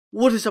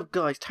What is up,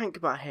 guys?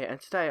 Tankabat here,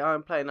 and today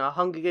I'm playing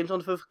Hunger Games on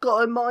the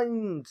Forgotten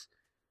Minds.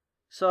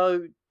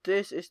 So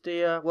this is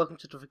the welcome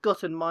to the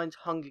Forgotten Minds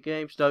Hunger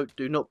Games. No,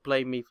 do not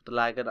blame me for the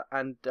lag,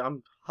 and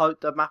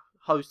the map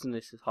hosting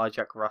this is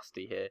Hijack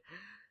Rusty here.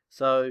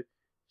 So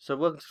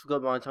welcome to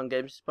Forgotten Minds Hunger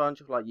Games. It's a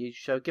bunch of like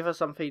usual show. Give us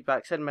some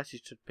feedback. Send a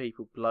message to the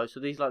people below. So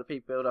these like the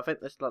people build. I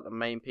think this is like the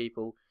main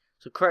people.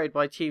 So created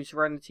by Team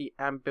Serenity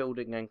and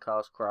Building and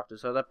Cast Crafter.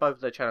 So they're both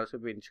of their channels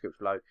will be in the description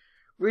below.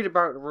 Read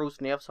about the rules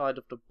on the other side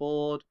of the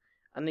board.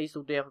 And these are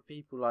all the other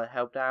people I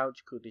helped out.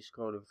 You could be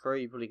scrolling through.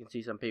 You probably can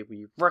see some people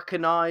you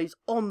recognise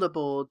on the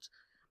boards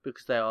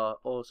because they are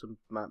awesome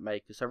map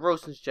makers. So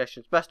rules and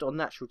suggestions: best on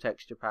natural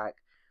texture pack,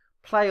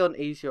 play on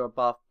easy or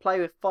above, play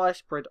with fire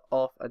spread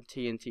off and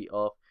TNT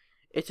off.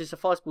 It is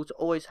advisable to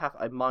always have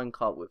a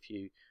minecart with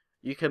you.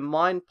 You can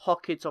mine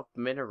pockets of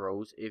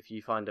minerals if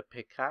you find a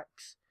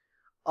pickaxe.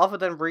 Other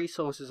than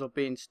resources or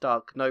being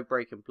stuck, no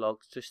breaking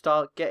blocks. To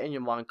start, get in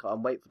your minecart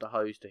and wait for the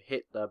hose to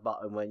hit the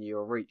button when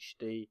you reach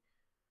the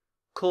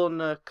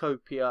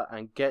cornucopia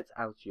and get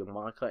out your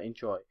minecart.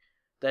 Enjoy.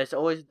 There's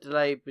always a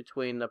delay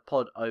between the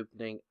pod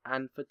opening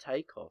and for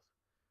takeoff.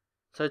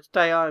 So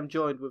today I am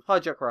joined with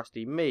Hijack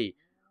Rusty, me,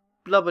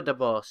 Blubber the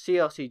Boss,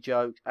 CLC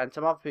Jokes, and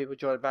some other people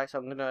joining back, so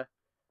I'm gonna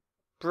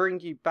bring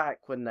you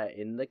back when they're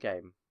in the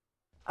game.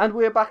 And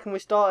we're back and we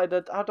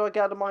started. How do I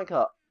get out of the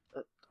minecart?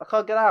 I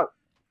can't get out.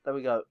 There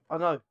we go. I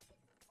know.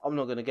 I'm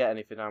not gonna get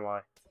anything, am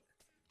I?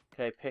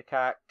 Okay,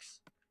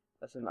 pickaxe.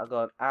 Listen, I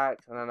got an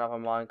axe and another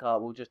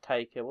minecart. We'll just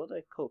take it. What are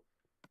they called?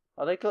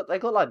 Oh, they got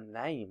like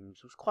names.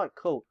 It was quite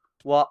cool.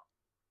 What?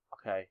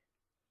 Okay,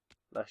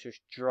 let's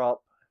just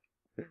drop.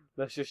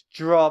 Let's just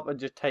drop and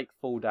just take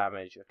full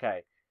damage.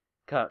 Okay,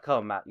 come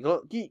on, Matt.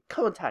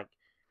 Come on, Tank.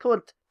 Come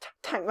on,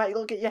 Tank, Matt. You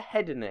gotta get your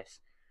head in this.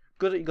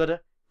 You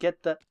gotta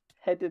get the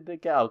head in the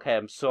game. Okay,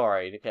 I'm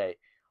sorry. Okay,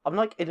 I'm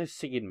like in a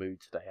singing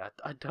mood today.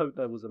 I don't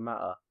know what's the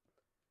matter.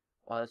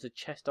 Oh, there's a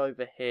chest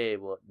over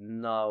here. What?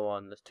 No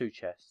one. There's two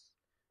chests.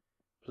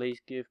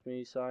 Please give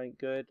me something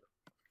good.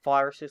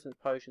 Fire resistance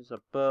potions, a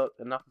book,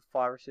 enough of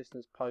fire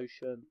resistance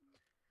potion.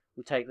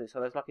 We'll take this. So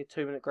there's like a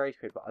 2-minute grace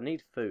period, but I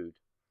need food.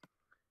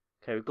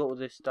 Okay, we've got all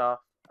this stuff.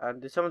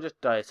 And did someone just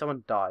die?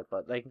 Someone died,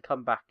 but they can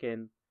come back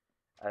in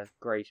as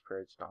grace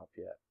period's not up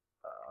yet.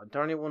 I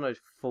don't even want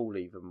to fall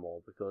even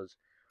more because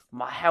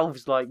my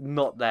health's like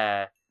not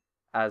there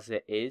as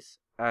it is.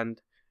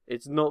 And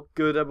it's not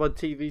good, and my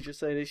TV just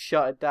saying it's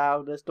shut it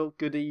down. That's not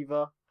good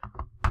either.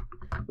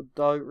 But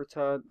don't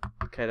return.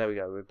 Okay, there we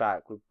go. We're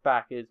back. We're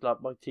back. It's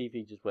like my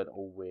TV just went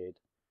all weird,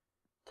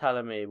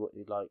 telling me what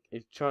you like.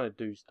 It's trying to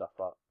do stuff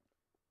up.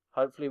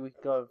 Hopefully, we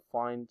can go and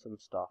find some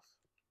stuff.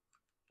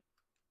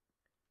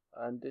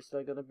 And is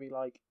there gonna be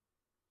like?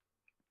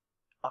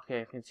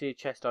 Okay, I can see a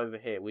chest over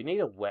here. We need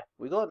a weapon.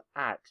 We got an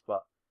axe,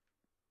 but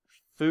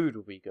food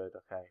will be good.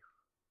 Okay.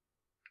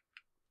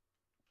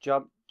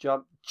 Jump,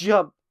 jump,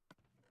 jump,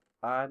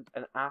 and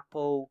an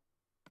apple.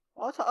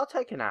 I'll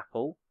take an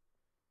apple.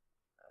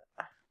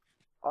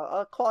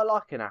 I quite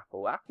like an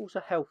apple. Apples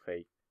are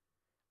healthy.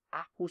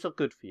 Apples are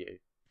good for you.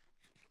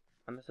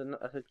 And there's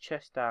a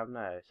chest down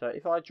there. So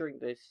if I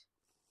drink this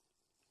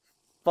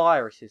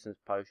fire resistance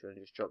potion and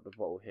just drop the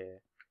bottle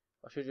here,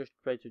 I should just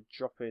be able to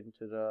drop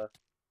into the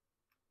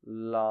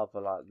lava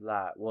like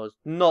that. Was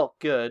not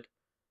good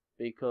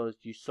because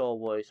you saw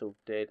what it all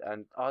did.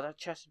 And oh, that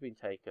chest has been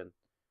taken.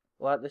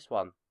 What about this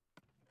one?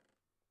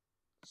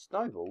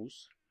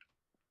 Snowballs?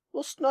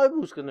 What's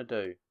snowballs gonna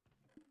do?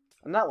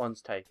 And that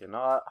one's taken.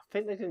 I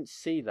think they didn't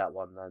see that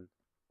one then.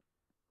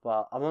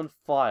 But I'm on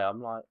fire. I'm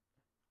like,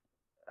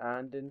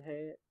 and in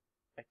here,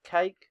 a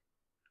cake.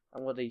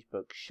 And what are these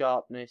books?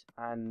 Sharpness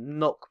and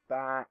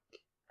knockback.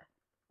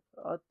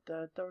 I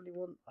don't really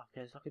want.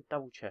 Okay, it's like a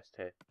double chest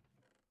here.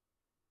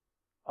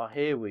 Oh,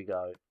 here we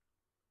go.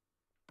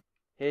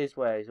 Here's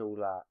where it's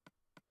all at.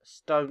 A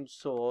stone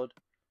sword,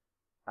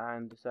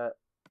 and that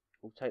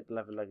we'll take the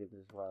leather leggings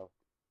as well.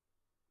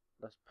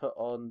 Let's put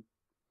on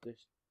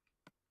this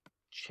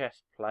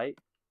chest plate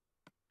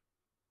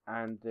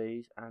and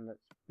these, and let's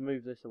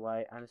move this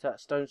away. And is that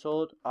stone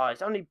sword? Oh,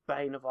 it's only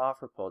Bane of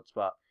Arthropods,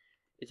 but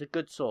it's a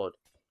good sword.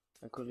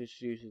 And because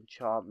it's using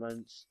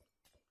enchantments,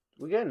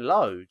 we're getting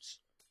loads.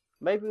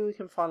 Maybe we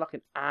can find like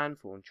an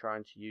anvil and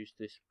trying to use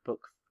this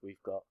book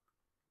we've got.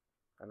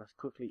 And let's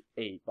quickly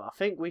eat. But I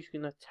think we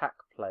can attack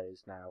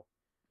players now.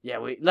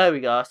 Yeah, there we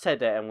go. I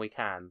said it and we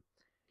can.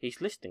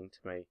 He's listening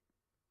to me.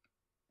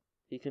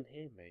 He can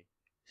hear me.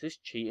 Is this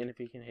cheating if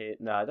he can hear?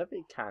 No, I don't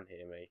think he can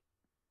hear me.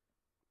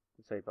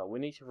 But we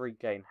need to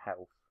regain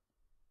health.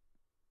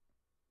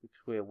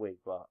 Because we're weak,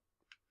 but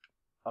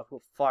I've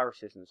got fire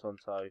resistance on,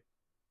 so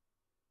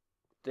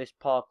this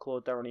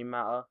parkour don't really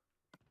matter.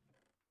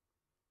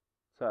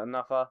 So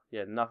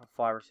another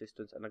fire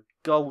resistance and a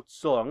gold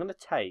sword I'm going to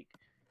take.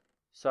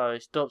 So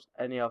it stops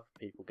any other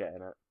people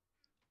getting it.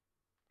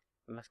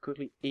 And let's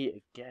quickly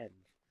eat again.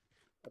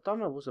 I don't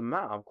know what's the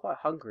matter. I'm quite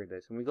hungry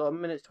this. And we've got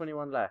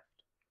 1:21 left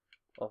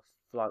of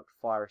like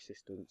fire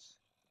resistance.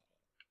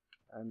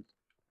 And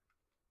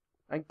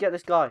get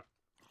this guy.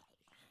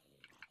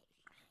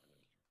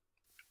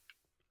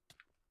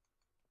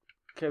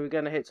 Okay, we're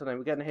getting hits on him.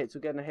 We're getting hits.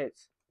 We're getting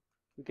hits.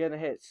 We're getting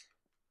hits.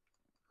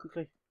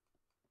 Quickly.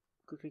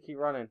 Quickly keep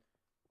running.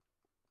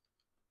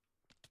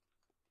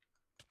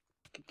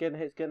 Keep getting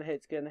hits, getting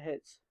hits, getting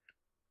hits.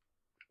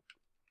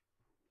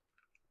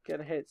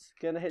 Getting hits,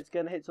 getting hits,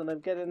 getting hits on them.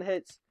 Getting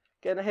hits.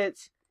 Getting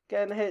hits.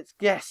 Getting hits.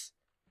 Yes!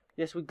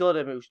 Yes, we got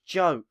him. It was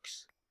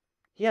jokes.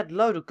 He had a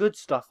load of good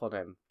stuff on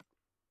him.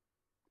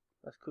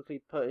 Let's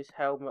quickly put his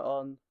helmet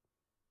on.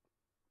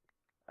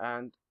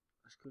 And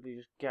let's quickly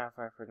just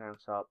gather everything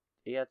else up.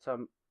 He had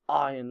some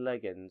iron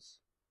leggings.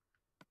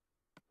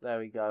 There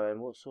we go.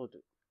 And what sword?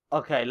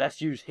 Okay,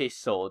 let's use his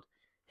sword.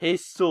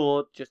 His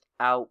sword just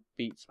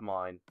outbeats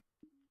mine.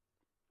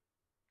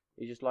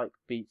 He just like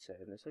beats it.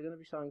 And is there going to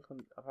be something?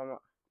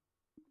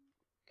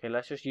 Okay,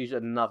 let's just use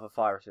another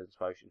fire resistance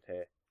potion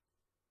here.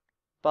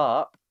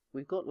 But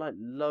we've got like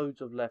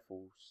loads of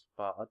levels.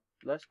 But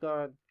let's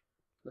go and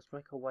let's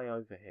make our way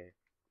over here.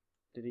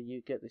 Did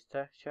you get this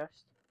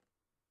chest?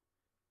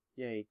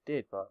 Yeah, he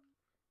did. But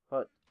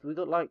we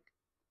got like.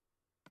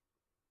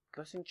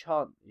 Let's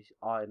enchant these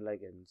iron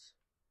leggings.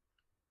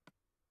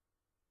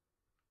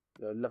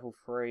 Level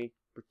 3,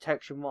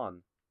 protection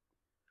 1.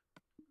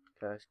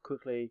 Okay, let's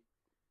quickly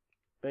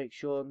make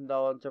sure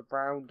no one's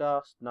around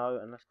us. No,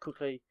 and let's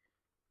quickly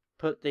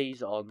put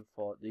these on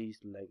for these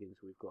leggings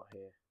we've got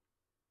here.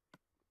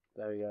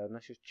 There we go. And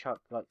let's just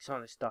chuck like some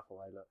of this stuff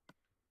away. Look,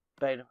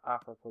 Bane of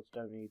Arthropods,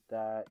 don't need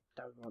that.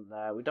 Don't want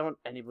that. We don't want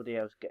anybody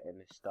else getting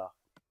this stuff.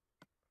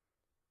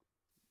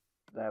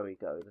 There we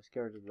go. Let's get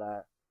rid of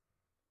that.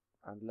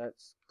 And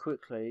let's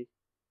quickly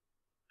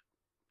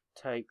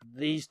take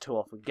these two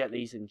off and get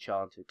these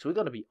enchanted. Because we're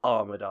going to be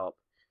armoured up.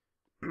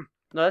 No,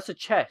 that's a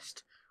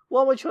chest.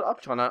 What am I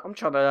trying? I'm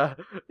trying to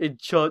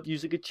enchant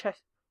using a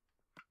chest.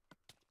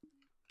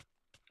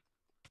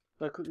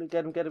 No, quickly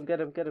get him.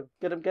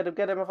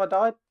 Have I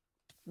died?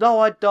 No,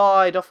 I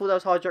died. I thought that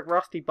was Hijack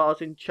Rusty, but I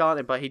was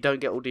enchanted. But he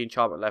don't get all the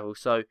enchantment levels.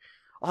 So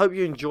I hope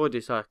you enjoyed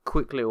this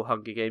quick little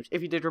Hunger Games.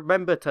 If you did,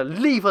 remember to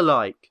leave a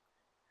like.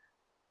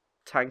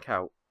 Tank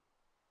out.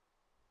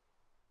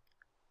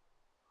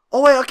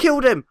 Oh wait, I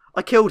killed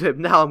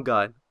him! Now I'm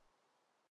going.